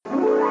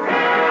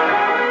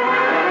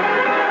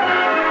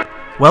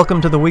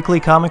Welcome to the weekly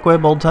Comic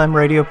Web Old Time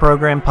Radio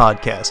Program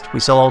podcast. We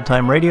sell old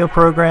time radio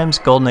programs,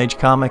 Golden Age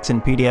comics in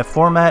PDF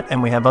format,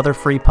 and we have other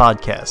free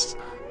podcasts.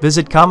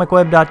 Visit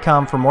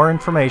comicweb.com for more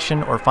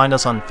information or find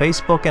us on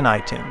Facebook and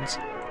iTunes.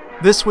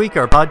 This week,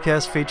 our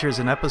podcast features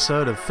an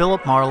episode of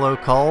Philip Marlowe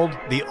called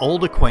The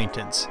Old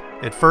Acquaintance.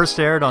 It first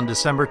aired on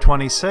December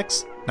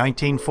 26,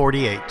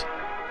 1948.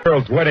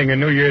 Girl's wedding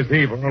and New Year's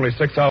Eve were only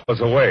 6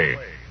 hours away,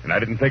 and I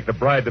didn't think the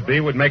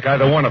bride-to-be would make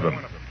either one of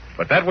them.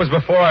 But that was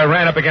before I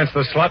ran up against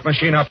the slot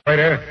machine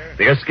operator,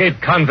 the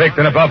escaped convict,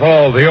 and above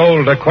all, the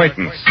old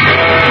acquaintance.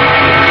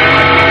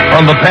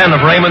 From the pen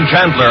of Raymond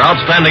Chandler,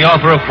 outstanding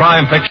author of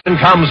crime fiction,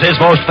 comes his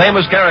most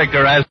famous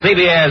character as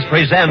CBS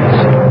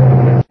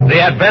presents The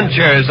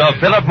Adventures of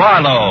Philip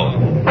Marlowe.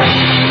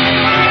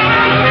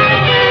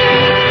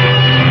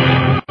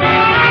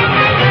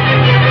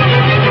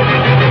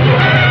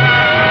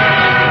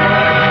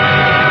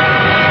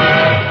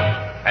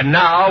 And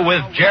now,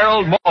 with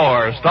Gerald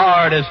Moore,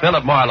 starred as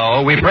Philip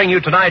Marlowe, we bring you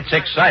tonight's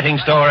exciting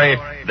story,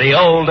 The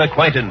Old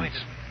Acquaintance.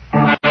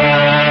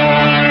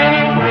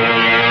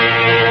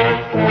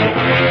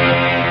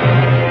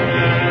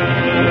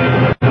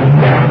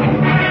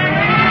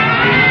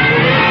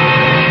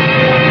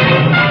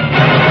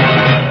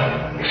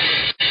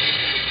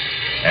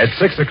 At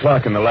 6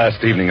 o'clock in the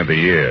last evening of the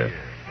year,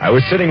 I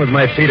was sitting with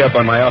my feet up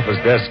on my office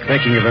desk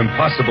thinking of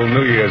impossible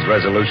New Year's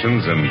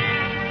resolutions and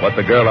what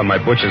the girl on my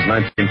butcher's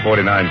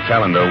 1949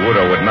 calendar would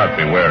or would not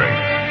be wearing.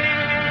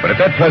 But at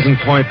that present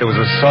point, there was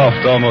a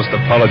soft, almost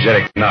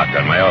apologetic knock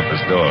on my office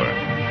door.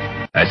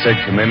 I said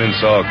come in and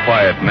saw a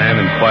quiet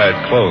man in quiet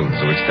clothes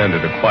who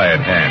extended a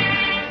quiet hand.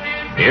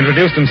 He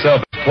introduced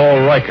himself as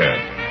Paul Riker,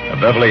 a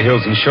Beverly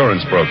Hills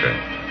insurance broker.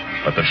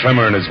 But the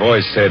tremor in his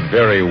voice said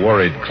very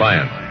worried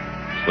client,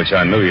 which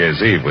on New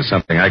Year's Eve was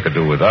something I could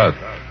do without.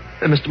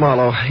 Mr.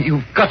 Marlowe,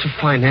 you've got to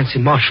find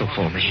Nancy Marshall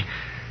for me.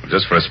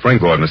 Just for a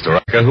springboard, Mr.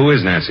 Riker, who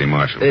is Nancy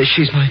Marshall?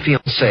 She's my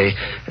fiancée.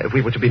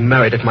 We were to be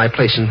married at my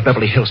place in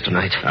Beverly Hills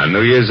tonight. On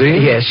New Year's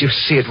Eve? Yes, you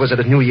see, it was at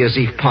a New Year's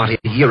Eve party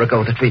a year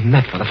ago that we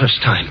met for the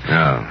first time.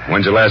 Oh,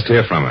 when'd you last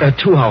hear from her?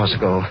 2 hours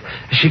ago.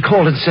 She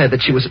called and said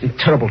that she was in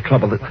terrible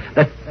trouble,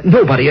 that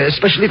nobody,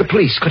 especially the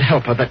police, could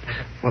help her, that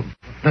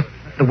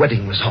the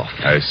wedding was off.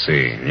 I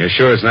see. You're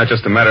sure it's not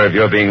just a matter of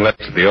your being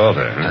left at the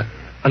altar, huh?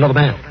 Another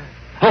man?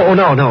 Oh,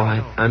 no,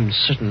 I'm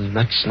certain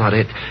that's not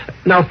it.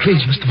 Now,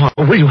 please, Mr.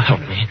 Marlowe, will you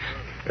help me?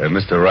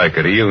 Mr.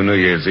 Riker, to you, New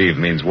Year's Eve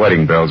means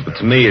wedding bells, but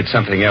to me it's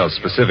something else,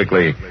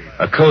 specifically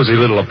a cozy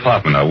little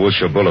apartment on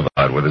Wilshire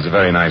Boulevard where there's a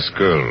very nice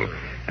girl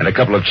and a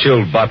couple of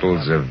chilled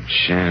bottles of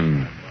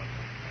sham.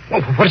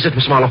 Oh, what is it,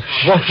 Mr. Marlowe?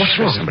 What's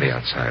wrong? There's somebody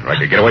outside.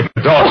 Riker, get away from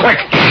the door,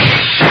 quick!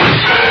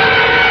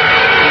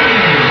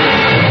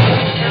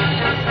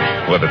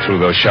 Whoever threw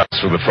those shots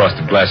through the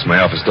frosted glass of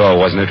my office door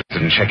wasn't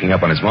interested in checking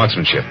up on his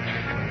marksmanship,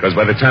 because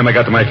by the time I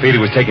got to my feet,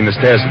 he was taking the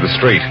stairs to the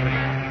street.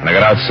 When I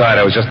got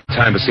outside, I was just in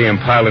time to see him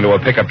pile into a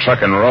pickup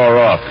truck and roar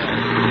off.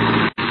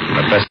 And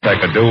the best I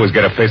could do was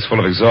get a face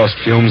full of exhaust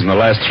fumes and the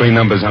last 3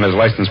 numbers on his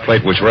license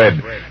plate, which read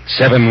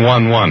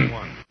 711.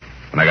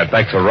 When I got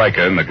back to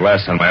Riker and the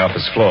glass on my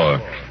office floor,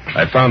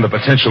 I found the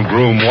potential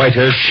groom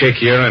whiter,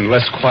 shakier, and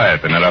less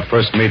quiet than at our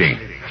first meeting.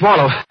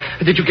 Marlowe,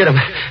 did you get him?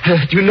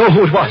 Do you know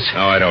who it was?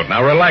 No, I don't.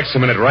 Now, relax a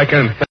minute, Riker,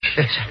 and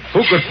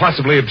who could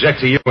possibly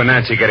object to you and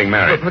Nancy getting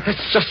married? But that's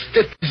just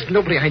it. There's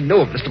nobody I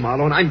know of, Mr.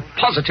 Marlowe, and I'm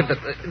positive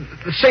that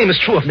the same is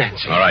true of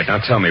Nancy. All right, now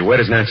tell me, where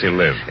does Nancy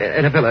live?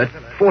 In a villa at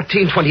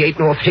 1428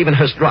 North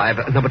Havenhurst Drive,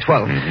 number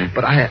 12. Mm-hmm.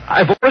 But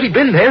I've already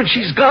been there, and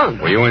she's gone.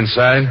 Were you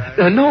inside?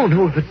 No,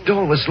 the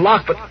door was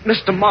locked, but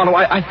Mr. Marlowe,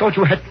 I thought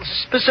you had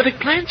specific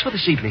plans for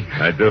this evening.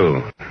 I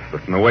do.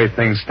 But from the way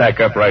things stack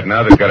up right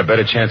now, they've got a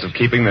better chance of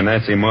keeping than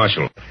Nancy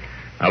Marshall.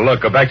 Now,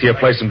 look, go back to your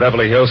place in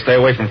Beverly Hills, stay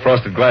away from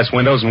frosted glass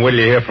windows, and wait till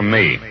you hear from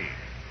me.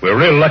 We're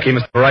real lucky,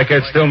 Mr. Riker.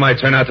 It still might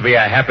turn out to be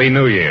a happy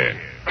New Year.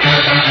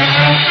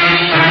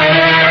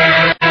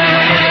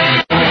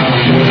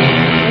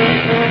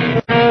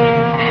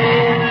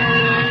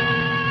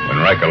 When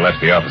Riker left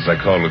the office, I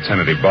called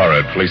Lieutenant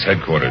Ibarra at police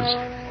headquarters.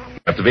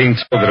 After being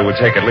told that it would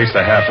take at least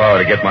a half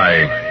hour to get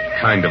my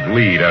kind of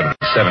lead out of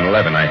the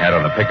 7-Eleven I had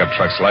on the pickup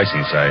truck's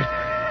license, I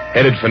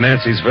headed for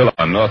Nancy's villa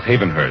on North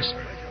Havenhurst,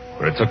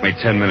 where it took me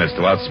 10 minutes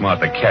to outsmart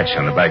the catch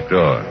on the back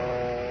door.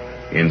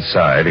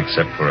 Inside,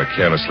 except for a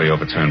carelessly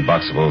overturned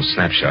box of old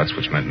snapshots,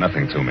 which meant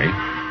nothing to me,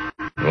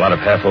 a lot of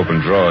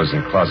half-open drawers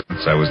and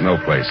closets, I was no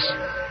place.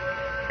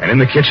 And in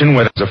the kitchen,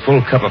 where there was a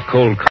full cup of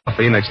cold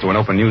coffee next to an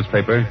open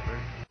newspaper,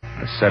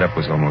 the setup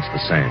was almost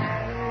the same.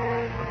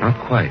 But not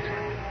quite.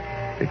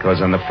 Because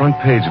on the front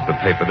page of the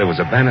paper, there was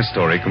a banner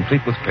story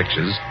complete with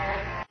pictures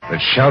that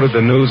shouted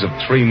the news of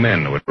 3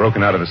 men who had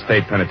broken out of the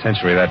state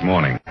penitentiary that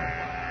morning.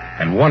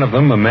 And one of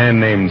them, a man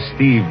named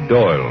Steve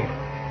Doyle,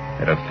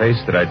 had a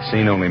face that I'd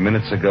seen only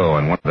minutes ago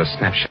on one of the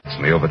snapshots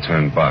in the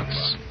overturned box.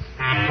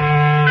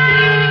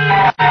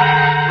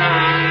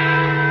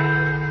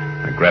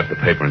 I grabbed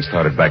the paper and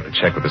started back to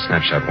check with the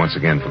snapshot once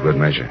again for good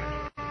measure.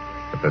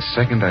 But the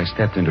second I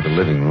stepped into the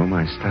living room,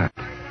 I stopped.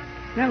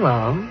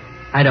 Hello.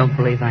 I don't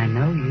believe I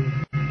know you.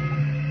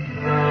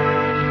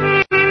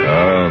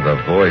 Oh, Oh, the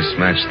voice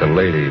matched the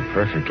lady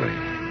perfectly.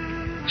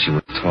 She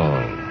was tall,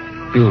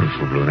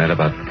 beautiful brunette,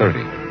 about 30,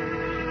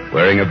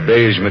 wearing a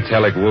beige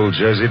metallic wool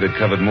jersey that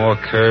covered more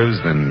curves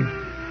than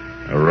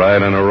a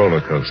ride on a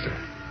roller coaster.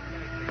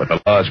 But the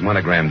large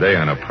monogram day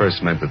on her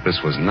purse meant that this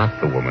was not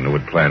the woman who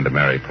had planned to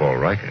marry Paul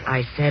Riker.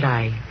 I said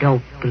I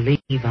don't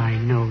believe I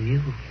know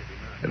you.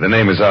 The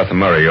name is Arthur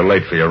Murray. You're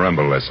late for your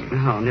rumble lesson.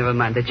 Oh, never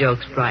mind. The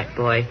joke's bright,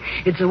 boy.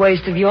 It's a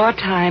waste of your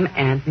time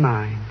and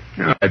mine.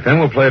 All right, then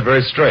we'll play it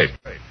very straight.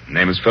 My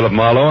name is Philip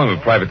Marlowe. I'm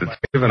a private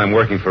detective, and I'm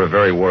working for a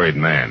very worried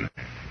man.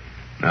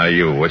 Now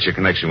you, what's your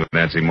connection with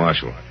Nancy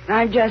Marshall?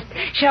 I'm just,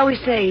 shall we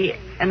say,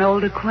 an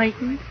old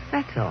acquaintance,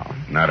 that's all.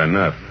 Not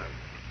enough.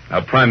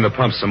 I'll prime the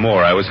pump some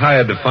more. I was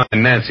hired to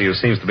find Nancy, who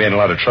seems to be in a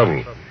lot of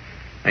trouble.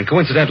 And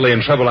coincidentally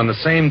in trouble on the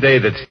same day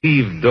that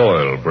Steve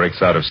Doyle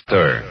breaks out of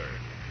stir.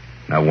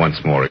 Now,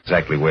 once more,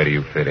 exactly where do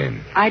you fit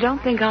in? I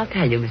don't think I'll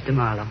tell you, Mr.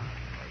 Marlowe.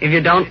 If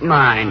you don't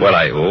mind.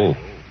 Well,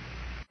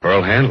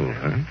 pearl handle,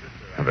 huh?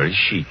 How very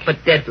chic.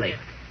 But deadly.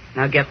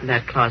 Now get in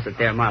that closet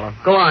there, Marlowe.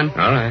 Go on.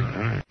 All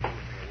right.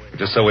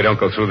 Just so we don't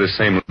go through this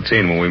same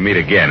routine when we meet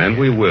again, and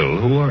we will.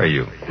 Who are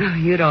you? Oh,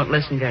 you don't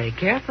listen very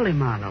carefully,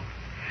 Marlowe.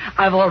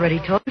 I've already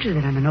told you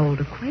that I'm an old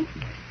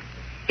acquaintance.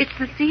 It's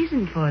the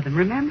season for them,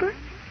 remember?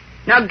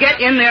 Now get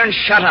in there and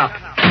shut up.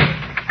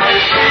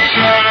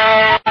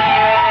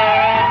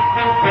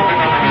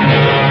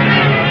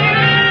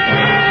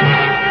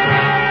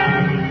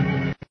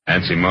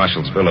 Nancy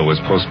Marshall's villa was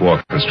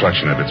post-war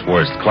construction at its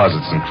worst,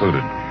 closets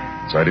included.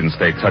 So I didn't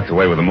stay tucked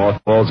away with the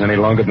mothballs any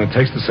longer than it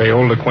takes to say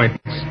old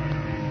acquaintance.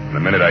 The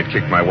minute I'd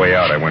kicked my way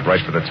out, I went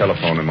right for the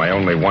telephone and my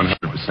only 100%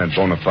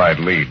 bona fide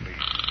lead,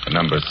 the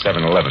number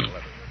 711.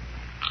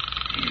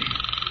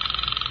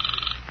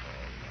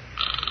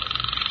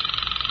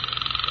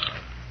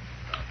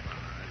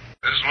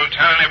 This is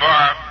Lieutenant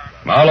Ibarra.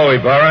 Marlowe,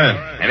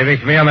 Ibarra. Anything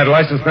for me on that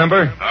license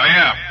number? Oh,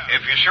 yeah.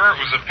 If you're sure it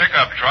was a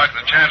pickup truck,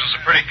 the chances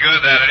are pretty good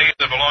that it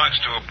either belongs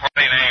to a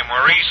party named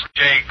Maurice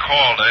J.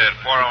 Calder at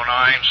 409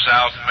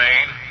 South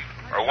Main,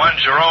 or one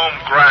Jerome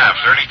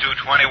Graff,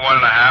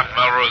 3221.5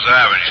 Melrose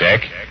Avenue.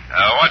 Check.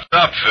 What's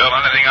up, Phil?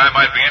 Anything I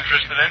might be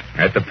interested in?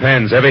 That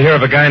depends. Ever hear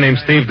of a guy named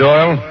Steve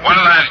Doyle? One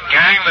of that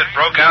gang that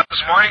broke out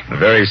this morning?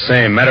 The very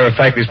same. Matter of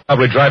fact, he's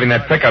probably driving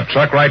that pickup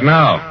truck right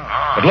now.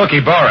 But look,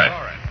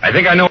 Ibarra, I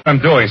think I know what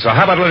I'm doing, so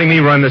how about letting me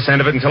run this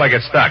end of it until I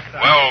get stuck?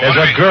 Well, there's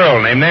a girl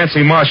named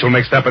Nancy Marshall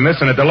mixed up in this,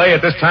 and a delay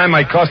at this time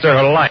might cost her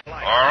her life. All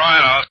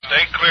right, I'll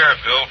stay clear,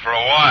 Phil, for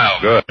a while.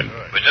 Good.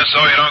 But just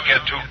so you don't get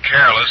too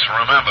careless,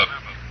 remember,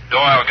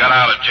 Doyle got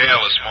out of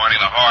jail this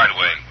morning the hard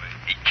way.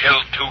 He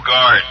killed 2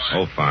 guards.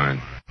 Oh, fine.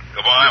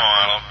 Goodbye,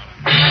 Marlowe.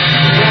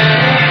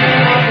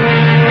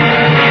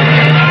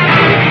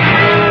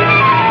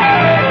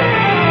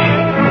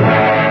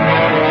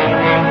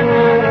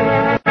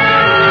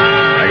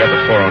 I got the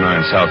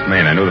 409 South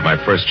Main. I knew that my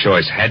first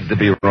choice had to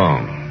be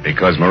wrong,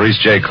 because Maurice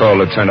J.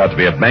 Calder turned out to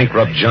be a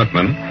bankrupt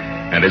junkman,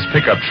 and his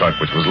pickup truck,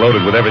 which was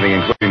loaded with everything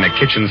including a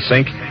kitchen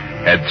sink,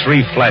 had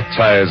 3 flat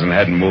tires and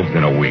hadn't moved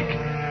in a week.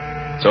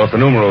 So if the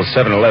numeral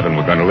 711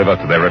 were going to live up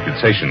to their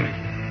reputation,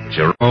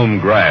 Jerome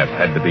Graff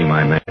had to be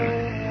my man.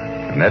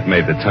 And that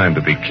made the time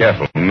to be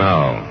careful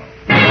now.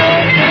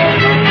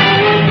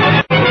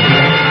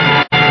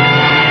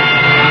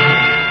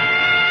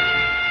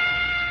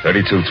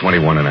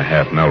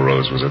 3221.5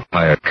 Melrose was a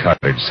tired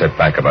cottage set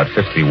back about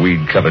 50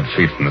 weed-covered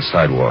feet from the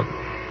sidewalk.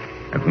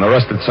 And from the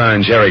rusted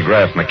sign, Jerry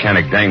Graff,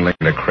 mechanic, dangling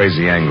at a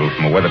crazy angle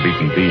from a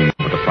weather-beaten beam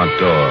over the front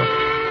door.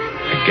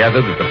 I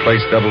gathered that the place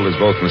doubled as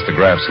both Mr.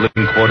 Graff's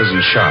living quarters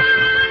and shop.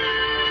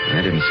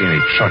 I didn't see any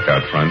truck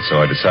out front,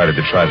 so I decided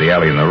to try the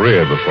alley in the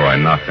rear before I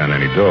knocked on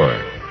any door.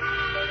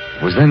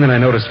 It was then that I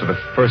noticed for the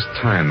first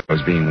time that I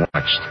was being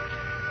watched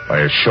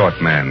by a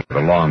short man with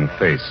a long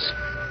face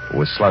who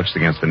was slouched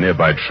against a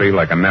nearby tree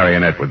like a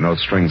marionette with no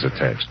strings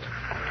attached.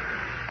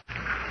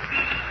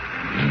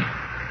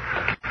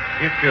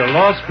 If you're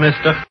lost,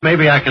 mister,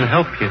 maybe I can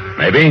help you.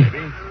 Maybe?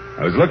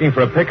 I was looking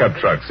for a pickup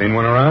truck. Seen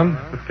one around?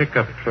 A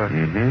pickup truck?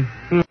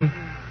 Mm-hmm.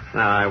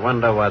 Now, I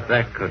wonder what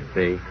that could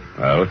be.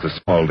 Well, it's a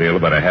small deal,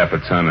 about a half a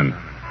ton, and...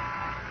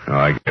 Oh,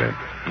 I get it.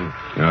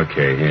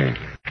 Okay, here.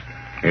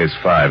 Here's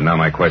 5. Now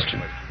my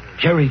question.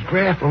 Jerry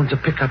Graff owns a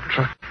pickup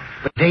truck,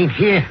 but it ain't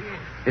here.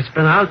 It's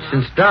been out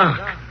since dark.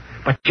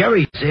 But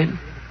Jerry's in.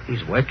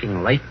 He's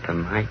working late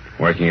tonight.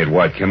 Working at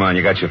what? Come on,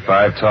 you got your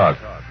 5. Talk.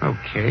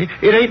 Okay.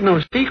 It ain't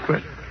no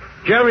secret.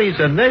 Jerry's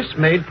a nest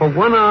made for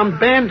one-armed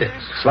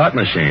bandits. Slot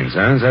machines,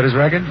 huh? Is that his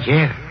racket?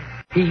 Yeah.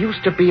 He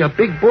used to be a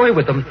big boy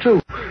with them,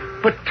 too.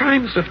 But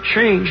times have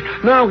changed.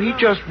 Now he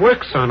just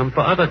works on them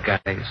for other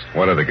guys.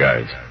 What other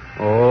guys?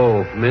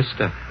 Oh,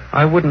 mister,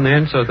 I wouldn't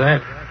answer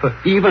that for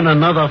even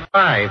another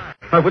 5.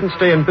 I wouldn't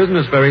stay in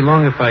business very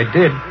long if I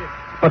did.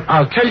 But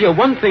I'll tell you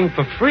one thing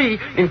for free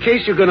in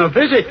case you're going to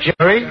visit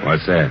Jerry.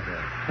 What's that?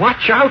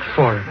 Watch out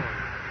for him.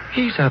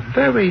 He's a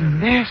very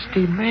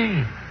nasty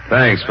man.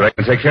 Thanks, but I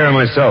can take care of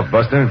myself,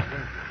 Buster.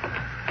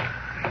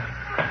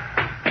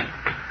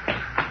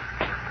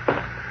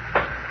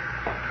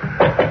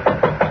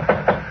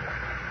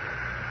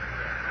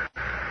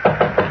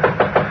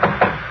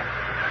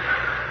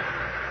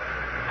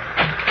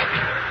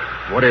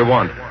 What do you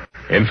want?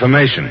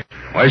 Information.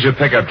 Where's your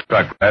pickup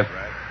truck, Graff?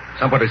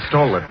 Somebody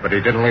stole it, but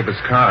he didn't leave his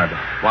card.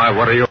 Why,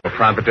 what are you, a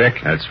private dick?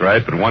 That's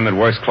right, but one that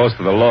works close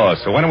to the law.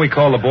 So why don't we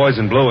call the boys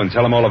in blue and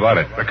tell them all about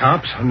it? The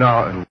cops?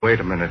 No, wait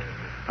a minute.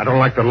 I don't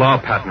like the law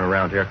pattern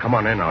around here. Come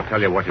on in, I'll tell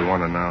you what you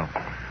want to know.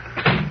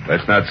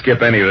 Let's not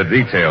skip any of the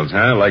details,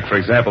 huh? Like, for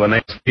example, the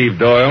name Steve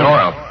Doyle.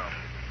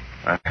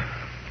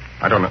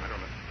 I don't know.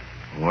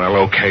 Well,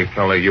 okay,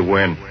 fella, you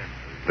win.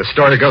 The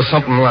story goes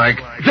something like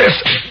this.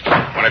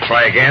 Want to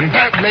try again?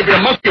 Maybe a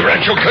monkey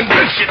wrench will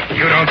convince you.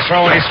 You don't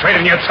throw any straight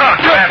in your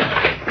talk, Graff.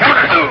 Come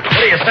on. What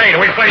do you say?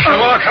 Do we place the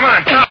law? Come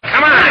on, talk.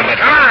 Come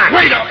on.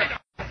 Wait up.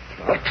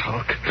 I'll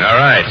talk. All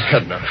right.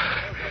 Good enough.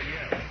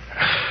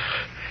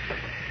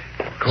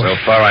 So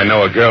far, I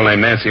know a girl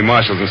named Nancy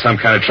Marshall's in some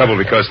kind of trouble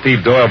because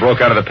Steve Doyle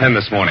broke out of the pen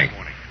this morning.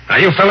 Now,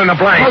 you fill in the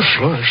blank. Oh,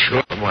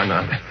 sure. Why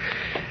not?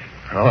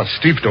 Oh,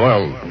 Steve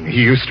Doyle,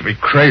 he used to be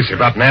crazy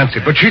about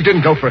Nancy, but she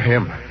didn't go for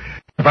him.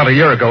 About a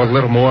year ago, a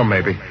little more,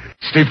 maybe,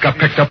 Steve got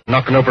picked up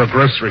knocking over a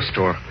grocery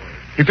store.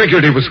 He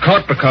figured he was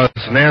caught because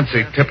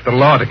Nancy tipped the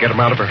law to get him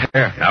out of her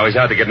hair. Now he's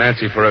out to get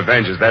Nancy for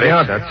revenge, is that it?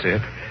 Yeah, that's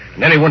it.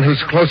 And anyone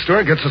who's close to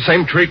her gets the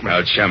same treatment.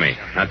 Oh, chummy.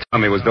 Now tell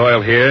me, was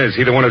Doyle here? Is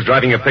he the one who's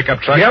driving your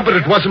pickup truck? Yeah, but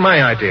it wasn't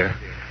my idea.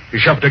 He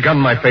shoved a gun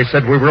in my face,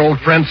 said we were old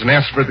friends, and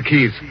asked for the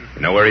keys.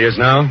 You know where he is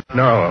now?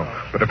 No,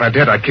 but if I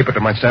did, I'd keep it to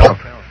myself.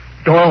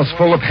 Doyle's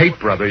full of hate,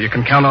 brother. You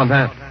can count on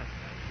that.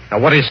 Now,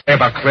 what do you say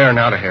about clearing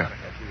out of here?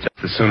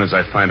 Just as soon as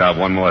I find out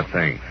one more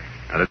thing.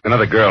 Now, there's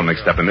another girl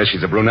mixed up in this.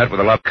 She's a brunette with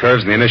a lot of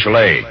curves and the initial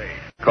A.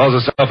 Calls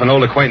herself an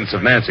old acquaintance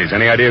of Nancy's.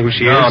 Any idea who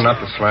she is? No,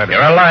 not the slightest.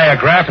 You're a liar,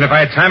 Graff, and if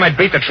I had time, I'd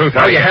beat the truth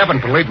out of No, you. you haven't,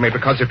 believe me,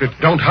 because if you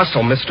don't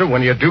hustle, mister,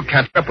 when you do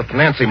catch up with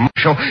Nancy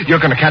Marshall, you're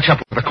going to catch up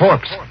with the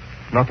corpse.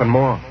 Nothing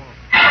more.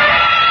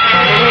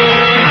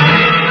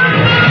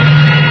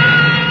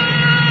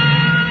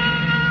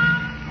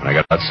 When I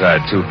got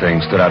outside, two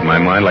things stood out in my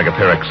mind like a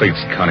pair of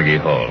cleats at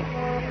Carnegie Hall.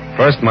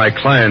 First, my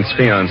client's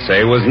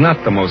fiancée was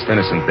not the most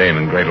innocent dame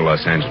in Greater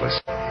Los Angeles.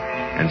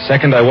 And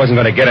second, I wasn't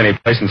going to get any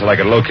place until I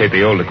could locate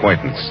the old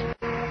acquaintance.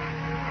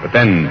 But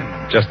then,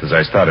 just as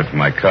I started for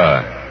my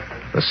car,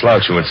 the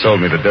slouch who had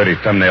sold me the dirty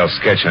thumbnail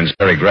sketch on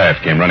Jerry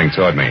Graff came running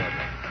toward me.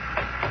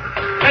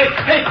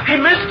 Hey,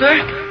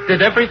 mister.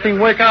 Did everything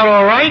work out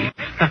all right?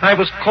 I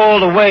was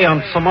called away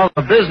on some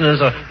other business,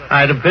 or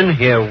I'd have been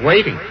here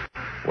waiting.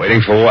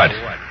 Waiting for what?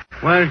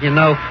 Well, you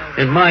know,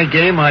 in my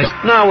game, I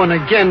now and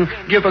again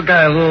give a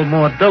guy a little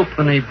more dope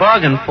than he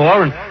bargained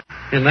for, and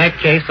in that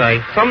case, I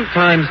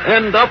sometimes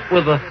end up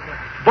with a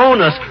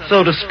bonus,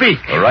 so to speak.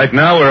 Well, right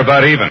now, we're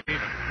about even.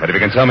 But if you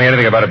can tell me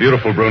anything about a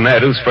beautiful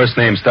brunette whose first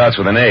name starts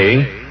with an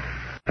A,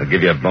 I'll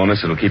give you a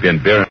bonus. It'll keep you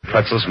in beer and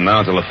pretzels from now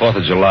until the 4th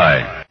of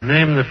July.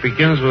 Name that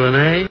begins with an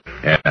A?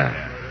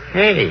 Yeah.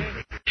 Hey,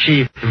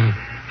 she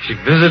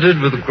visited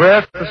with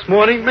Graff this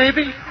morning,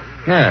 maybe?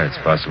 Yeah, it's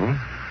possible.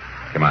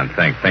 Come on,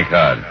 think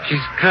hard.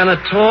 She's kind of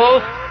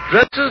tall,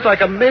 dresses like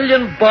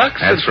 $1,000,000.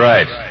 That's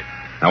right.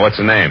 Now, what's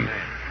her name?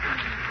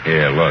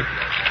 Here, look.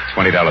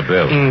 $20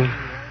 bill.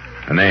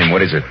 Her name,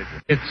 what is it?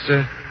 It's,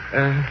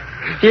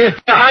 yeah,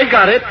 I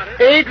got it.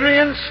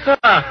 Adrian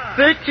Starr,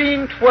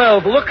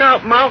 1312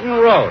 Lookout Mountain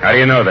Road. How do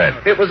you know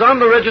that? It was on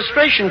the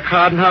registration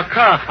card in her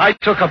car. I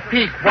took a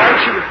peek while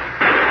she was...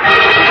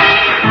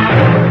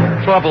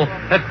 Trouble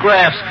at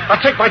Graff's.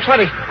 I'll take my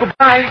 20.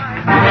 Goodbye.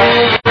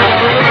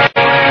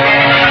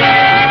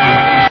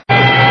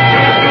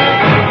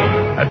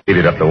 I beat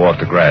it up the walk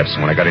to Graff's,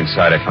 and when I got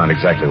inside, I found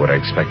exactly what I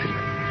expected.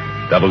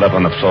 Doubled up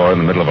on the floor in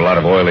the middle of a lot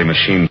of oily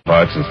machine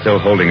parts and still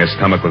holding his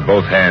stomach with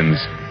both hands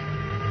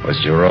was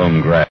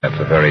Jerome Graff,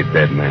 a very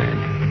dead man.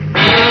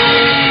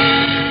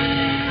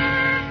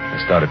 I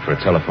started for a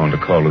telephone to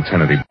call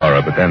Lieutenant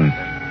Ibarra, but then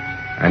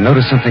I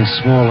noticed something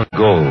small and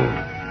gold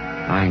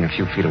lying a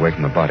few feet away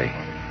from the body.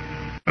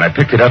 When I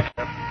picked it up,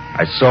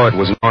 I saw it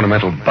was an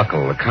ornamental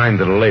buckle, the kind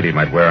that a lady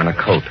might wear on a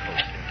coat.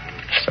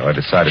 So I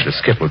decided to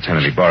skip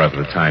Lieutenant Ibarra for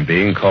the time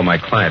being and call my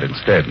client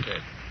instead.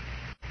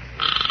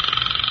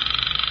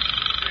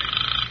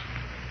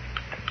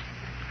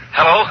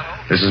 Hello?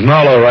 This is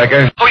Marlowe,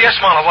 Riker. Oh, yes,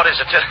 Marlowe. What is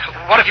it?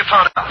 What have you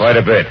found out? Quite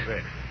a bit.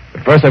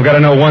 But first I've got to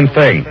know one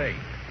thing.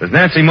 Does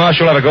Nancy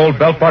Marshall have a gold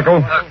belt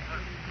buckle?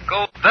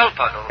 Gold belt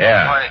buckle?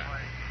 Yeah.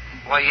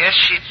 Why, yes,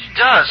 she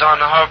does on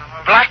her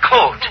black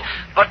coat.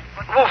 But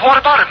what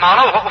about it,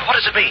 Marlowe? What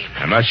does it mean?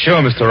 I'm not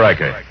sure, Mr.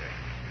 Riker.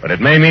 But it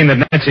may mean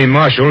that Nancy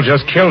Marshall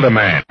just killed a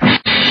man.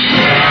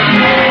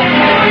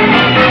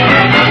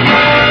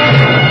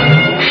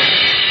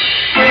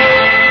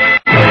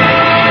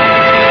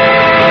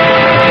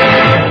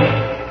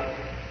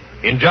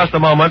 In just a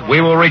moment, we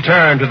will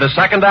return to the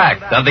second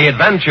act of the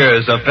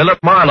adventures of Philip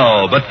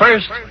Marlowe. But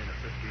first,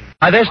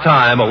 by this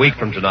time, a week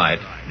from tonight,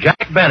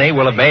 Jack Benny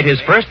will have made his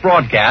first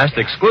broadcast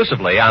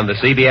exclusively on the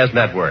CBS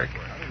network.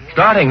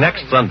 Starting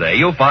next Sunday,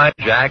 you'll find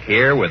Jack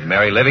here with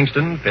Mary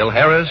Livingston, Phil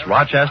Harris,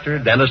 Rochester,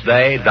 Dennis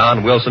Day,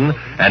 Don Wilson,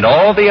 and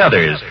all the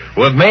others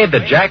who have made the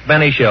Jack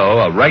Benny Show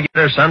a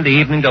regular Sunday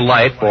evening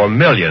delight for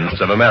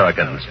millions of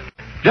Americans.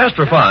 Just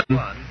for fun,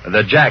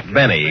 the Jack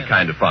Benny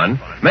kind of fun,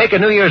 make a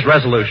New Year's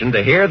resolution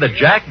to hear the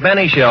Jack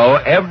Benny Show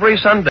every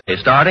Sunday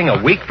starting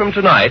a week from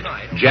tonight,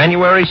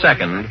 January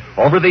 2nd,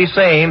 over these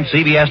same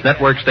CBS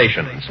network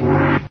stations.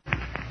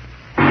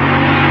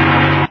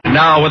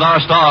 Now, with our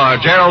star,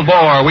 Gerald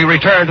Moore, we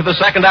return to the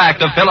second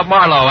act of Philip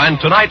Marlowe and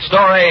tonight's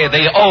story,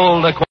 The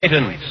Old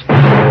Acquaintance.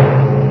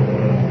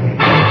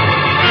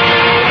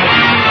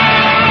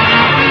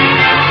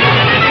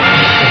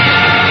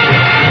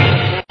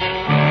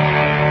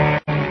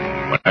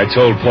 I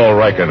told Paul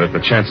Riker that the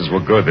chances were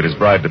good that his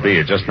bride-to-be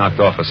had just knocked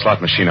off a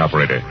slot machine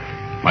operator.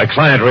 My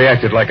client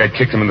reacted like I'd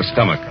kicked him in the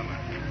stomach.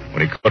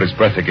 When he caught his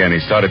breath again, he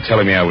started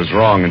telling me I was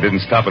wrong and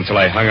didn't stop until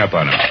I hung up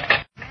on him.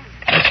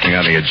 Next thing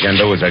on the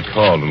agenda was I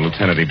called on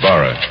Lieutenant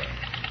Ibarra.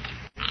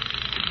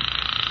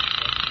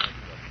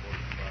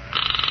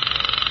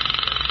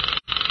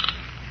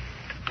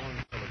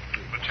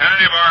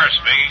 Lieutenant Ibarra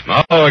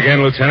speaking. Oh,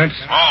 again, Lieutenant.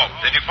 Oh,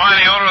 did you find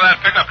the owner of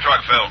that pickup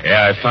truck, Phil?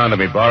 Yeah, I found him,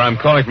 Ibarra. I'm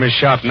calling from his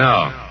shop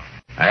now.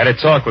 I had a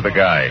talk with the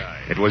guy.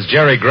 It was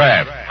Jerry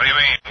Graff. What do you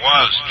mean,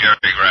 was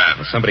Jerry Graff?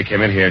 Well, somebody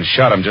came in here and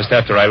shot him just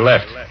after I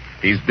left.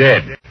 He's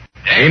dead.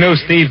 He knew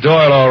Steve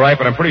Doyle all right,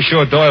 but I'm pretty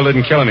sure Doyle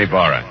didn't kill him,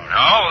 Ibarra.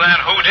 No, then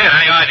who did?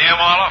 Any idea,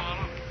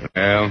 Marlowe?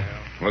 Well,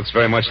 looks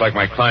very much like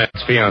my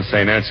client's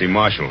fiancée, Nancy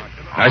Marshall.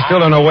 I still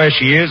don't know where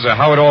she is or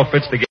how it all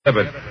fits together,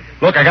 but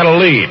look, I got a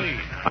lead.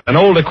 An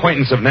old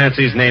acquaintance of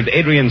Nancy's named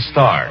Adrian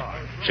Starr.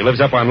 She lives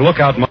up on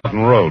Lookout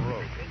Mountain Road.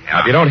 Now,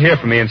 if you don't hear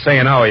from me in, say,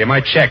 an hour, you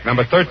might check.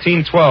 Number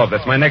 1312,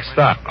 that's my next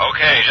stop.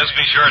 Okay, just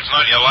be sure it's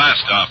not your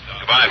last stop.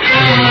 Goodbye.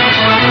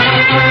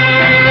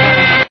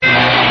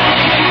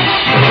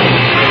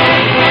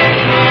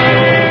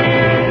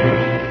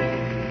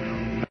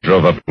 I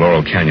drove up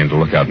Laurel Canyon to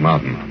Lookout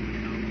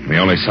Mountain. The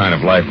only sign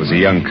of life was a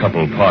young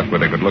couple parked where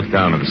they could look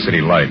down at the city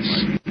lights,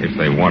 if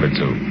they wanted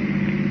to.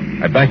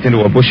 I backed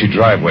into a bushy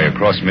driveway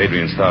across from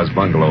Adrian Starr's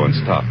bungalow and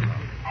stopped.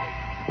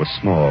 It was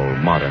small,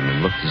 modern,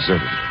 and looked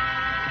deserted,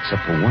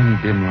 except for one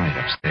dim light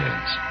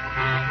upstairs.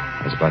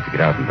 I was about to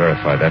get out and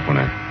verify that when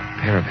a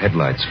pair of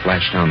headlights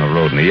flashed down the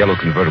road and a yellow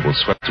convertible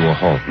swept to a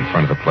halt in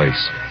front of the place.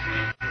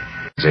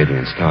 It was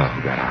Adrian Starr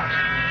who got out.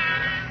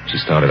 She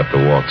started up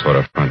the walk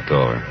toward her front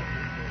door,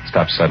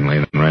 stopped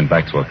suddenly, and then ran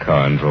back to her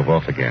car and drove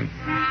off again.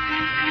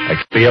 I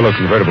kept the yellow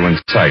convertible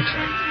in sight.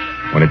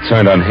 When it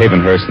turned on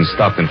Havenhurst and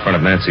stopped in front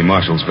of Nancy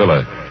Marshall's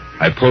villa,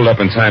 I pulled up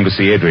in time to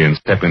see Adrian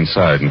step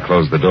inside and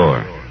close the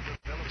door.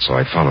 So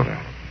I followed her.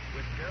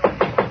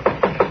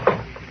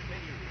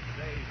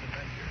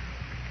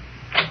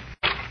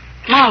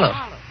 Marlowe,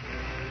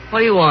 what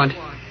do you want?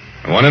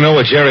 I want to know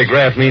what Jerry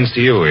Graff means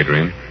to you,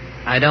 Adrian.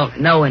 I don't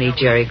know any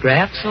Jerry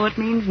Graff, so it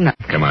means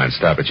nothing. Come on,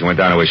 stop it. You went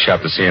down to his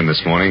shop to see him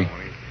this morning.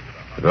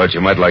 I thought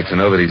you might like to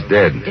know that he's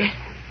dead. Dead?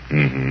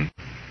 Mm-hmm.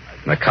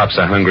 The cops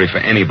are hungry for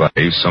anybody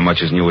who so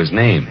much as knew his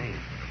name.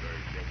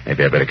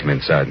 Maybe I better come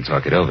inside and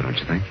talk it over, don't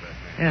you think?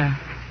 Yeah,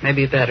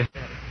 maybe better.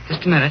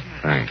 Just a minute.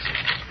 Thanks.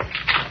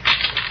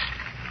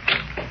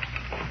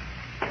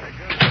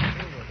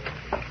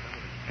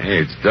 Hey,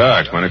 it's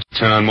dark. Why don't you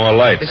turn on more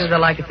lights? Because I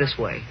like it this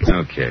way.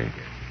 Okay.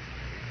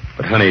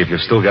 But, honey, if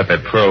you've still got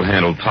that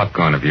pearl-handled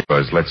popcorn of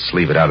yours, let's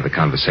leave it out of the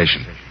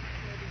conversation.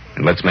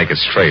 And let's make it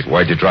straight.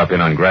 Why'd you drop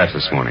in on Graff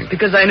this morning?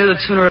 Because I knew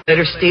that sooner or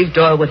later Steve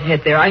Doyle would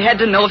head there. I had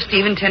to know if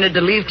Steve intended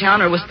to leave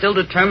town or was still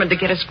determined to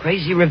get his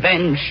crazy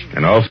revenge.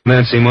 And all for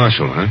Nancy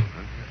Marshall, huh?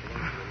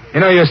 You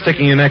know, you're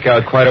sticking your neck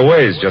out quite a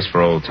ways just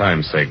for old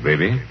time's sake,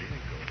 baby.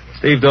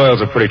 Steve Doyle's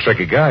a pretty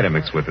tricky guy to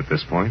mix with at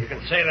this point. You can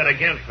say that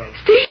again, folks.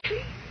 Steve?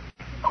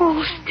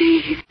 Oh,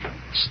 Steve.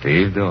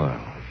 Steve Doyle.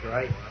 That's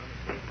right.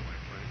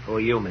 Who are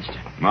you, mister?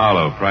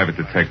 Marlowe, private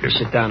detective.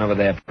 Sit down over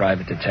there,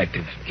 private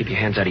detective. Keep your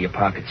hands out of your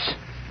pockets.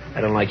 I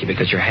don't like you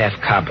because you're half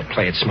cop, but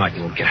play it smart,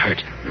 you won't get hurt.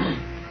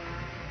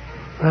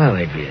 Well,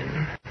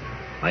 Adrian,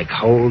 like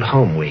old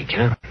home week,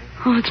 huh?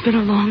 Oh, it's been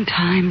a long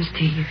time,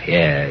 Steve.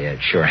 Yeah, it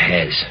sure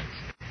has.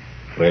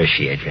 Where is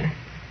she, Adrian?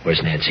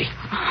 Where's Nancy?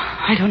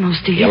 I don't know,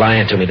 Steve. You're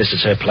lying to me. This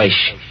is her place.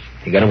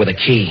 You got her with a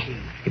key.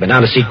 You've been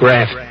down to see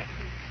Graff.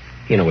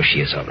 You know where she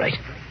is, all right.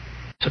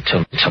 So tell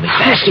me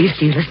fast. Oh,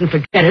 Steve, listen,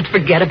 forget it.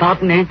 Forget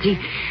about Nancy.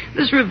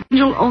 This revenge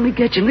will only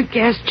get you in the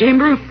gas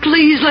chamber.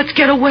 Please, let's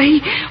get away.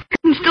 We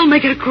can still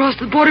make it across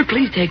the border.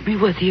 Please take me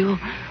with you.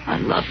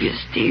 I love you,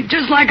 Steve,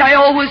 just like I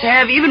always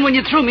have, even when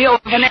you threw me over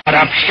the net. Shut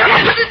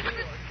up.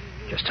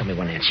 Just tell me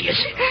where Nancy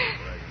is.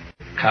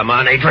 Come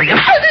on, Adrian.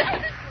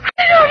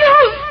 I don't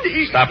know,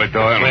 Steve. Stop it,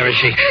 Doyle. Where is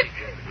she?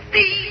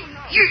 Steve,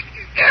 you're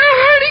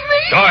hurting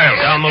me. Doyle,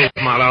 don't move,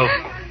 Marlowe.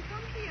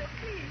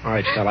 All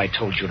right, Stella, I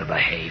told you to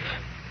behave.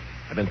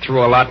 I've been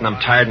through a lot, and I'm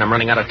tired, and I'm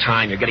running out of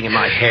time. You're getting in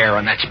my hair,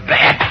 and that's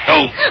bad.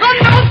 Oh,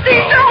 no,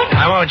 Steve, don't.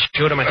 I won't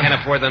shoot him. I can't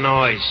afford the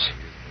noise.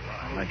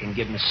 I can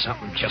give him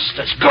something just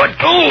as good.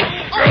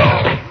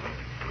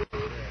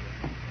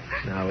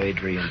 Now,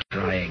 Adrian,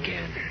 try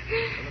again.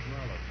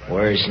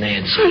 Where's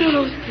Nancy? I don't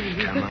know,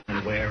 Steve. Come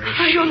on, where is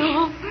she? I don't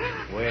know.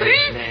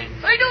 Where's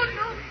Nancy? I don't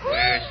know.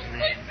 Where's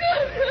Nancy?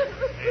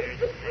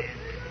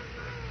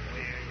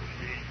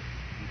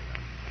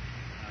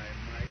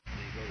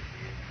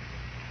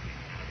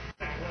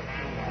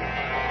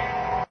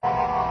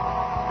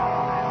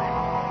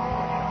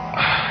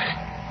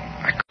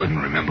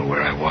 remember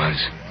where I was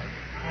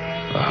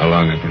or how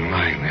long I'd been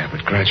lying there,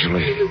 but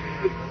gradually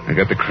I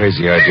got the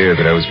crazy idea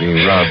that I was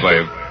being robbed by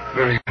a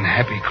very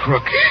unhappy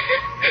crook.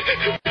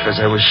 Because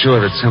I was sure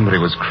that somebody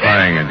was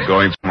crying and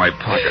going through my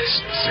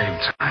pockets at the same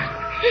time.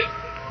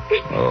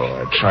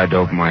 Oh, I tried to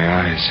open my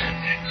eyes.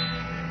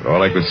 But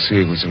all I could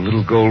see was a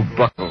little gold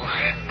buckle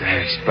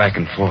danced back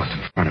and forth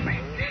in front of me.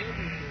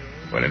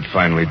 When it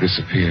finally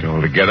disappeared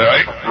altogether,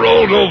 I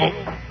rolled over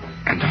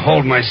and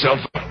hauled myself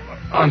up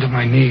onto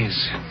my knees.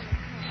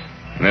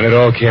 And then it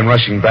all came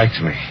rushing back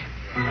to me.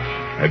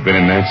 I'd been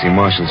in Nancy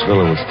Marshall's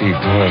villa with Steve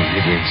Doyle and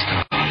Adrian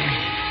Starr.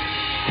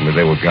 Only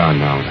they were gone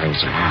now, and I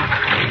was alone.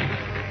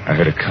 I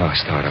heard a car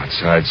start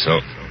outside, so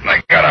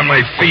I got on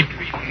my feet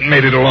and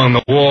made it along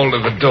the wall to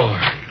the door.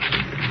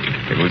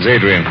 It was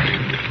Adrian,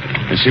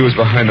 and she was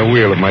behind the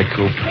wheel of my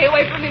coupe. Stay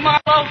away from me,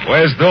 Marlowe.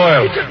 Where's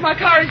Doyle? He took my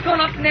car. He's going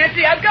up to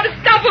Nancy. I've got to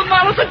stop him,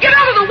 Marlowe, so get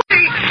out of the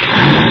way.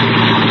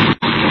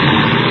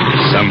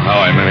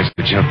 Somehow I managed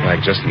to jump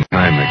back just in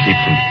time to keep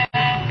from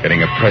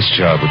getting a press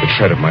job with the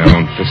tread of my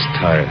own fist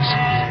tires.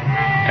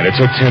 And it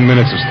took 10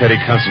 minutes of steady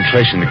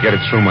concentration to get it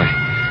through my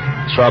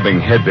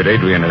throbbing head that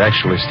Adrian had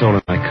actually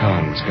stolen my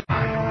car and was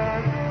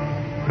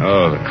gone.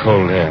 Oh, the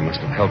cold air must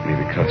have helped me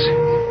because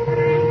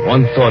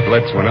one thought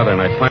led to another,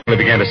 and I finally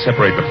began to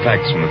separate the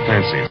facts from the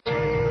fancies.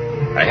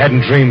 I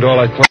hadn't dreamed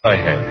all I thought I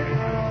had.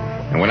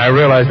 And when I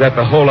realized that,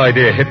 the whole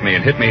idea hit me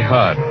and hit me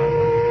hard.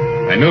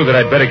 I knew that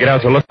I'd better get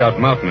out to Lookout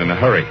Mountain in a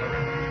hurry.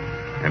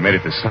 I made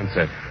it to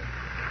Sunset,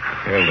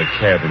 hailed a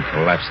cab, and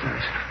collapsed in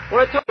it.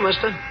 Where to,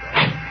 mister?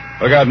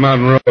 Lookout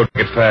Mountain Road.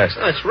 Get fast.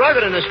 Oh, it's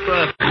rugged in this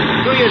crap.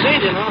 New Year's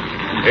Eve, you know.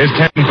 Here's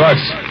 $10.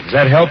 Does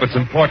that help? It's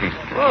important.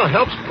 Oh, it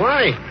helps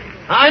plenty.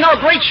 I know a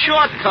great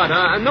shortcut,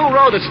 a new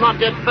road that's not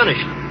yet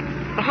finished.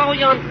 But how are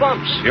you on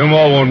bumps? Few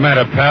more won't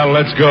matter, pal.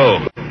 Let's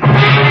go.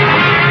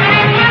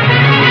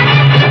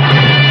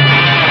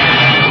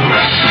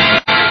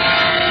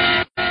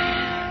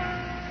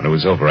 When it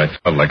was over, I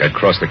felt like I'd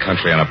crossed the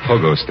country on a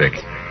pogo stick.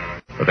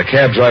 But the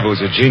cab driver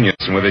was a genius,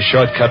 and with his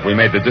shortcut, we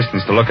made the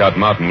distance to Lookout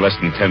Mountain in less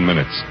than 10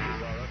 minutes.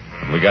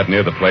 When we got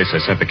near the place, I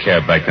sent the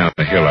cab back down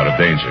the hill out of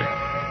danger.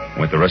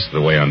 Went the rest of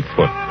the way on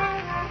foot.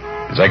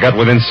 As I got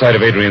within sight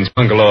of Adrian's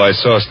bungalow, I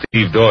saw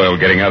Steve Doyle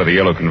getting out of the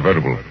yellow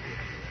convertible.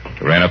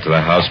 I ran up to the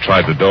house,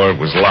 tried the door. It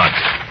was locked.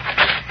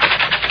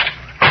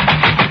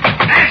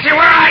 Nancy,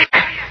 where are you?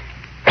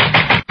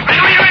 I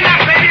know you're in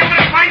that, baby. I'm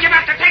going to find you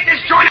enough to take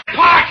this joint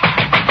apart.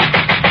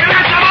 You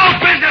got some old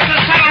business to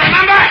settle,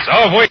 remember? So,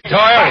 wait,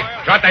 Doyle.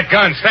 Drop that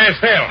gun. Stand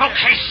still.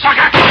 Okay,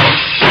 sucker.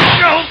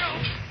 Shoot.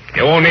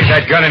 You won't need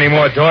that gun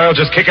anymore, Doyle.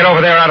 Just kick it over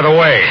there out of the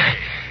way.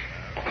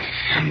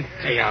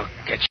 Someday I'll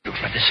get you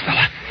for this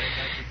fella.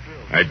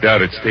 I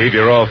doubt it, Steve.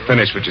 You're all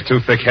finished, but you're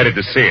too thick-headed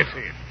to see it.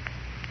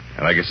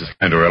 And I guess it's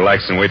time to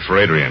relax and wait for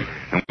Adrian.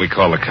 And we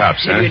call the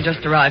cops, huh? Adrian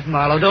just arrived,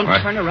 Marlowe. Don't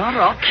What? turn around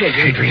or I'll kill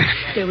you. Adrian.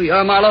 There we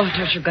are, Marlowe.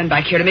 Toss your gun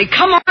back here to me.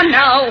 Come on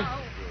now.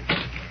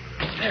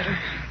 There.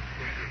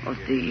 Oh,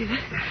 Steve.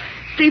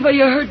 Steve, are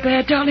you hurt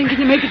bad, darling? Can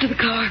you make it to the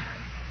car?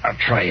 I'll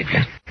try,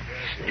 Adrian.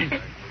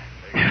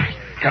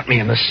 Got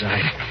me on this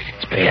side.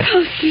 It's bad.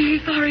 Oh,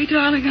 Steve, hurry,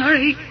 darling,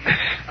 hurry.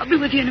 I'll be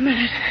with you in a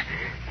minute.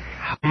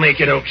 I'll make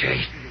it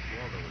okay.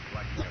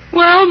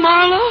 Well,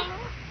 Marlowe?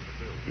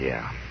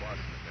 Yeah.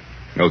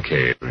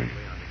 Okay, Adrian.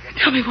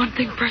 Tell me one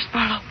thing first,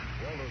 Marlowe.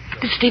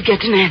 Did Steve get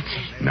to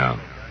Nancy? No.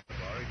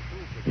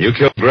 You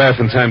killed Graff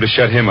in time to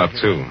shut him up,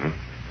 too, huh?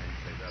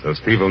 So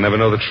Steve will never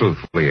know the truth,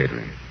 will he,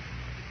 Adrian?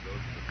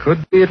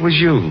 Could be it was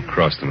you who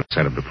crossed him and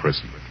sent him to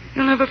prison.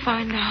 You'll never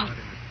find out.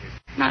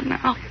 Not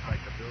now.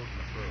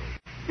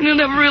 And you'll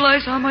never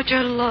realize how much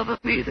I love him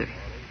either.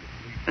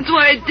 That's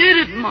why I did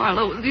it,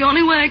 Marlowe. It was the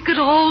only way I could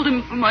hold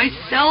him for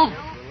myself.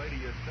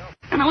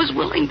 And I was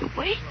willing to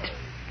wait.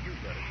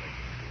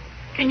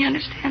 Can you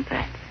understand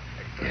that?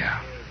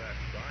 Yeah.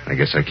 I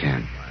guess I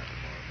can.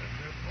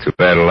 Too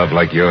bad a love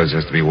like yours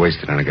has to be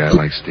wasted on a guy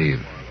like Steve.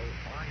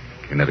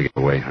 You'll never get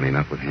away, honey.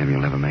 Not with him.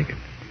 You'll never make it.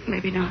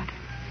 Maybe not.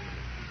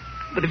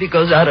 But if he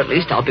goes out, at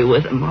least I'll be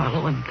with him,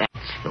 Marlowe, and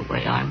that's the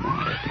way I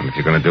want it. And if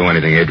you're going to do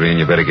anything, Adrian,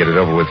 you better get it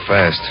over with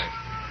fast.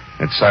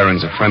 That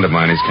siren's a friend of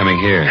mine. He's coming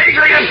here.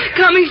 Adrian!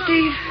 Coming,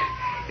 Steve.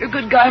 You're a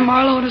good guy,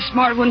 Marlowe, and a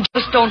smart one.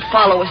 Just don't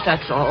follow us,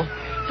 that's all.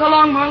 So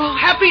long, Marlowe.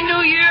 Happy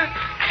New Year.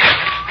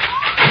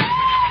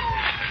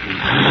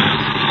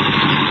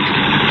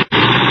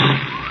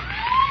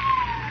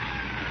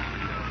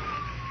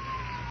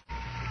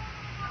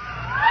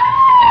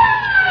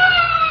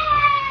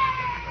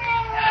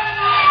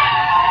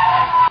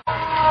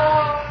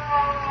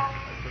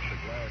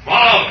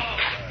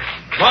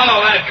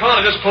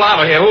 Just pull out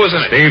of here. Who is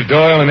in it? Steve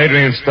Doyle and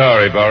Adrian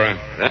Starr, Ibarra.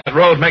 That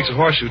road makes a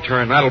horseshoe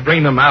turn. That'll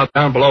bring them out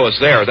down below us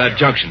there, that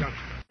junction.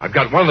 I've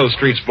got one of those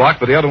streets blocked,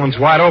 but the other one's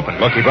wide open.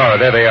 Look, Ibarra,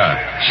 there they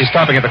are. She's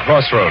stopping at the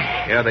crossroad.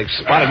 Yeah, they've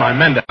spotted my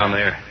men down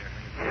there.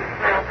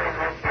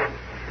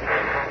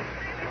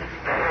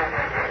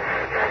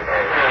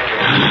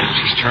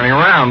 She's turning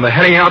around. They're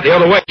heading out the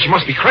other way. She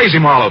must be crazy,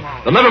 Marlowe.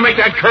 They'll never make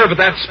that curve at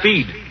that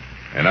speed.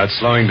 They're not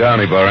slowing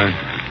down, Ibarra.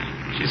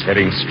 She's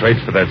heading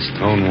straight for that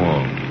stone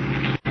wall.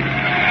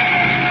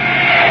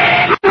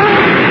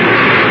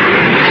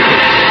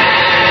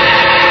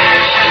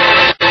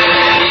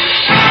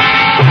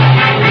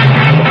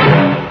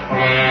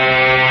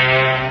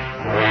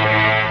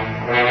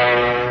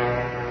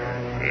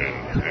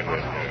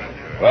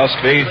 Well,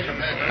 Speed,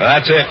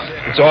 that's it.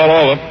 It's all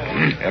over.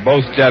 They're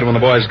both dead when the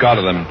boys got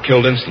to them,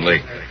 killed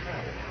instantly.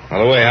 By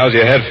the way, how's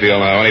your head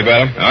feel now? Any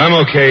better?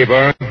 I'm okay,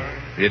 Burr.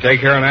 Did you take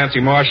care of Nancy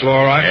Marshall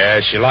all right?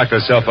 Yeah, she locked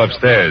herself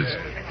upstairs.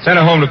 Sent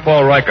her home to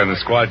Paul Riker in the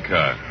squad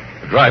car.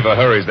 The driver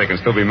hurries, they can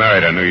still be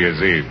married on New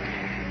Year's Eve.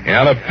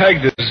 Yeah, they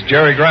pegged this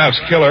Jerry Graff's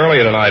killer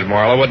earlier tonight,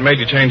 Marlowe. What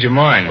made you change your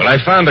mind? Well, I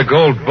found a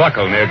gold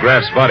buckle near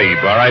Graff's body,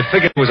 Burr. I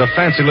figured it was a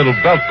fancy little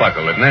belt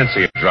buckle that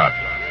Nancy had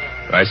dropped.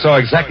 But I saw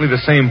exactly the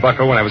same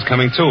buckle when I was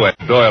coming to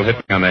after Doyle hit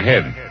me on the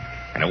head.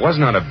 And it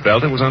wasn't on a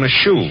belt, it was on a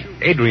shoe.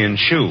 Adrian's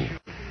shoe.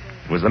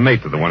 It was the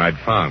mate of the one I'd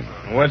found.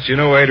 Once you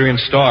knew Adrian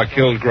Starr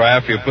killed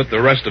Graff, you put the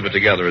rest of it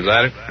together, is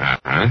that it?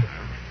 Uh-huh.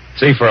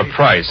 See, for a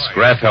price,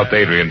 Graff helped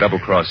Adrian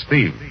double-cross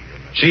Steve.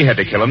 She had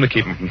to kill him to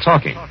keep him from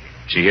talking.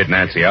 She hid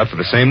Nancy out for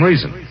the same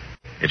reason.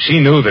 If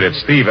she knew that if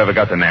Steve ever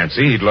got to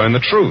Nancy, he'd learn the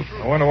truth.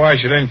 I wonder why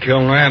she didn't kill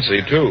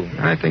Nancy, too.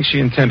 I think she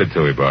intended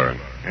to, Ibarra.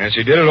 And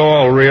she did it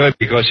all, really,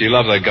 because she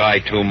loved the guy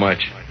too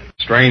much.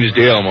 Strange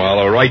deal,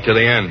 Marlowe, right to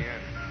the end.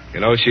 You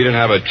know, she didn't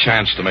have a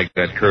chance to make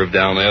that curve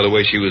down there the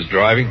way she was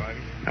driving.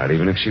 Not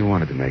even if she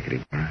wanted to make it,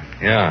 Ibarra.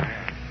 Yeah.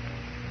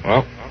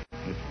 Well,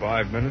 it's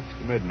 5 minutes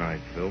to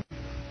midnight, Phil.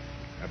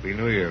 Happy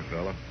New Year,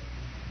 fella.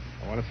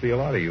 I want to see a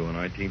lot of you in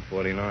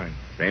 1949.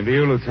 Same to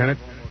you, Lieutenant.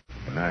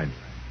 Good night.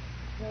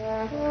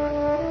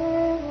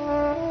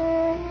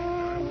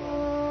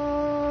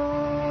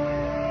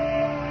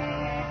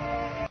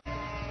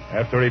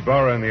 After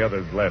Ibarra and the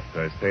others left,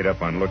 I stayed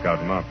up on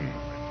Lookout Mountain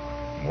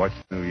and watched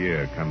the New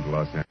Year come to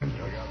Los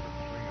Angeles.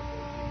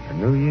 A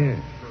new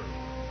year.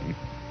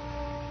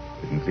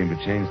 Didn't seem to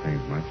change things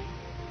much,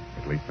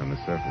 at least on the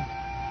surface.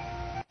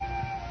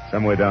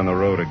 Somewhere down the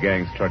road, a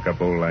gang struck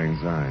up Old Lang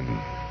Syne.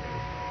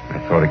 I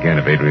thought again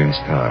of Adrian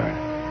Starr,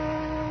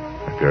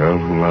 a girl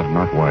who loved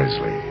not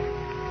wisely,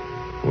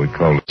 who had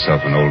called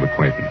herself an old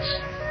acquaintance.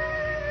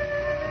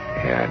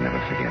 Yeah, I'd never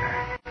forget her.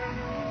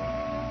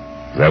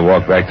 As I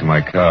walked back to my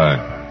car,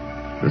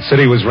 the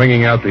city was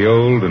ringing out the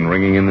old and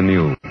ringing in the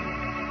new.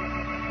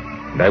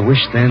 And I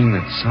wished then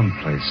that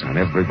someplace on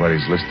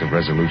everybody's list of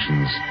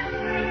resolutions,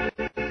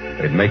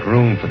 they'd make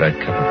room for that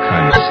cup of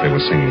kindness they were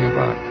singing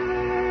about.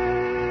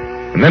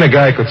 And then a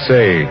guy could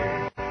say,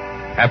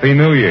 Happy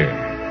New Year,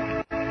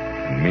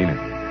 and mean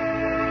it.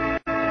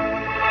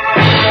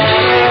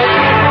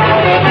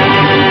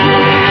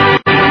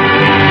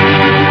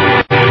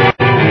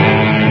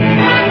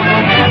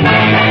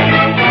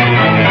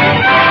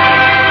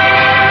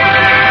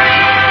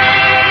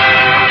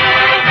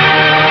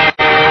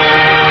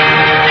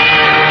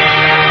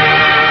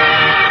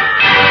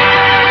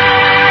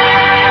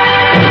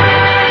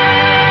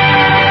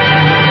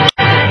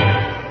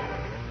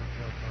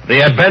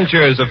 The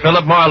Adventures of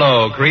Philip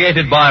Marlowe,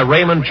 created by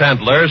Raymond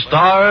Chandler,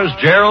 stars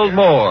Gerald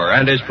Moore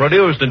and is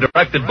produced and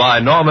directed by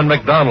Norman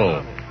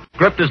MacDonald.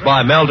 Script is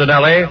by Mel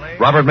Donnelly,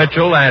 Robert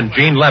Mitchell, and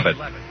Gene Levitt.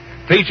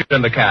 Featured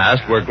in the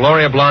cast were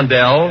Gloria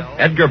Blondell,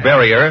 Edgar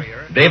Barrier,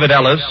 David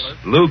Ellis,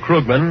 Lou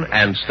Krugman,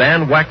 and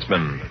Stan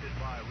Waxman.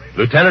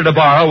 Lieutenant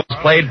Ibarra was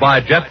played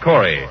by Jeff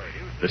Corey.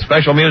 The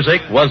special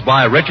music was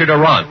by Richard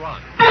Arant.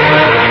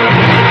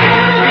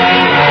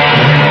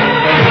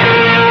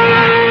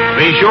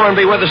 Be sure and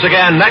be with us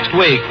again next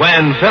week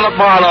when Philip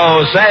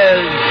Marlowe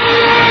says...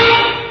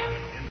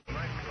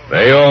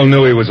 They all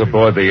knew he was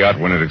aboard the yacht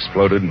when it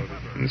exploded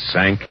and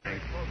sank.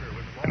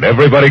 And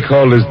everybody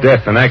called his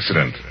death an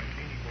accident.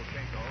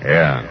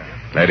 Yeah,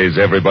 that is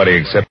everybody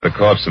except the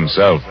corpse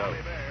himself.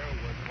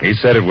 He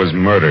said it was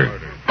murder.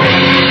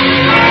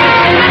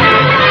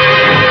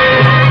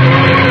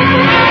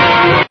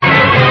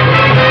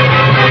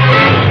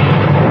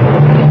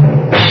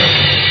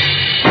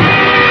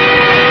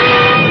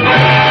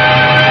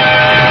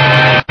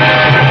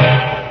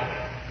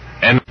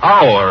 An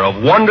hour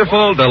of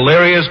wonderful,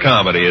 delirious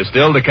comedy is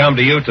still to come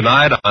to you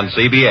tonight on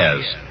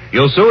CBS.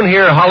 You'll soon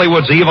hear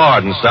Hollywood's Eve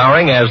Arden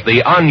starring as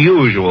the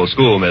unusual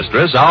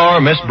schoolmistress,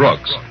 our Miss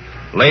Brooks.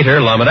 Later,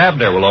 Lum and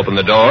Abner will open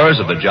the doors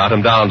of the Jot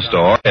 'em Down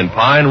store in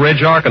Pine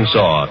Ridge,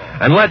 Arkansas,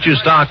 and let you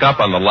stock up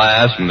on the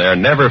last from their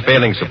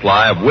never-failing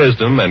supply of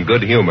wisdom and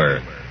good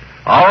humor.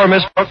 Our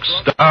Miss Brooks,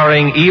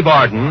 starring Eve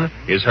Arden,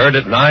 is heard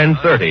at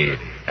 9:30.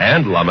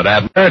 And Lum and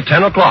Abner at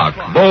 10 o'clock,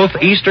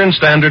 both Eastern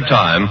Standard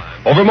Time,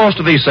 over most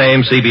of these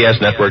same CBS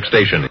network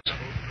stations.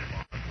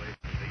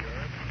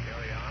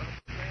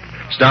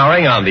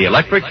 Starring on the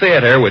Electric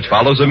Theater, which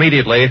follows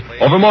immediately,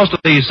 over most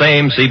of these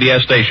same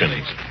CBS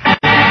stations.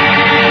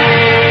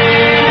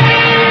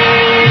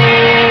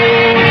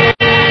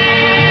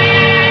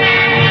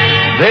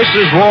 This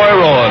is Roy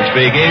Rowan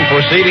speaking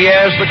for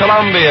CBS, the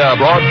Columbia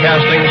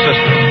Broadcasting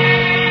System.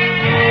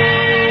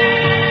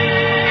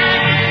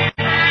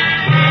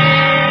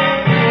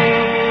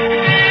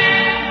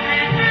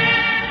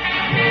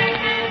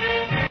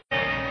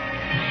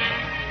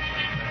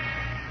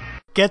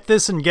 Get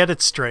this and get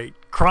it straight.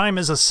 Crime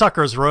is a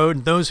sucker's road,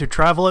 and those who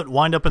travel it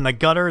wind up in the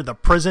gutter, the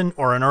prison,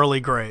 or an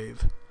early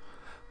grave.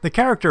 The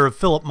character of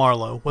Philip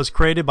Marlowe was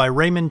created by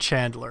Raymond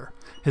Chandler.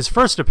 His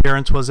first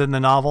appearance was in the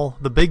novel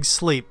The Big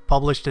Sleep,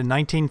 published in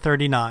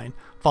 1939,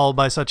 followed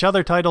by such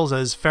other titles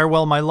as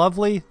Farewell My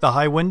Lovely, The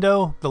High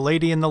Window, The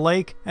Lady in the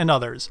Lake, and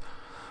others.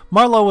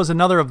 Marlowe was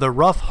another of the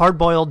rough,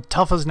 hard-boiled,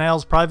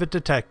 tough-as-nails private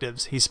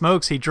detectives. He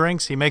smokes, he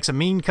drinks, he makes a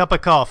mean cup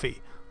of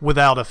coffee,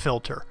 without a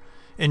filter.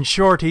 In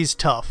short, he's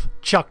tough.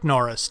 Chuck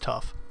Norris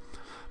tough.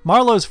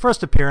 Marlowe's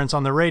first appearance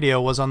on the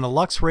radio was on the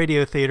Lux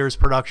Radio Theater's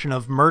production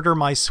of Murder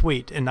My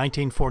Sweet in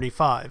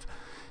 1945.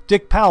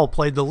 Dick Powell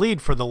played the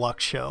lead for the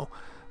Lux show.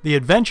 The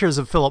Adventures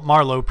of Philip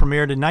Marlowe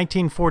premiered in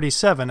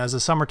 1947 as a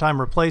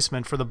summertime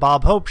replacement for the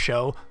Bob Hope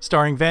Show,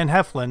 starring Van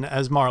Heflin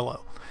as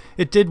Marlowe.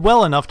 It did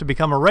well enough to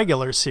become a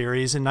regular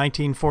series in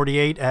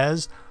 1948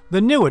 as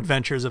The New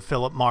Adventures of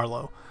Philip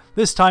Marlowe.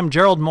 This time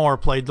Gerald Moore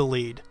played the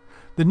lead.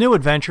 The New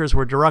Adventures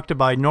were directed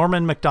by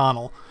Norman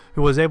Macdonnell,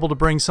 who was able to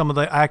bring some of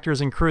the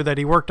actors and crew that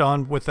he worked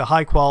on with the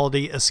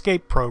high-quality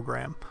Escape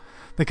program.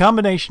 The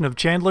combination of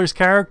Chandler's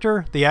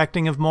character, the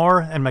acting of Moore,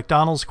 and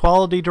Macdonnell's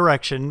quality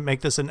direction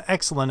make this an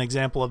excellent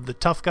example of the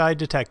tough guy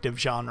detective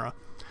genre.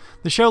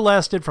 The show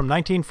lasted from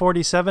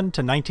 1947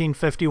 to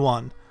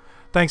 1951.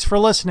 Thanks for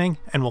listening,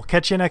 and we'll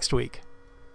catch you next week.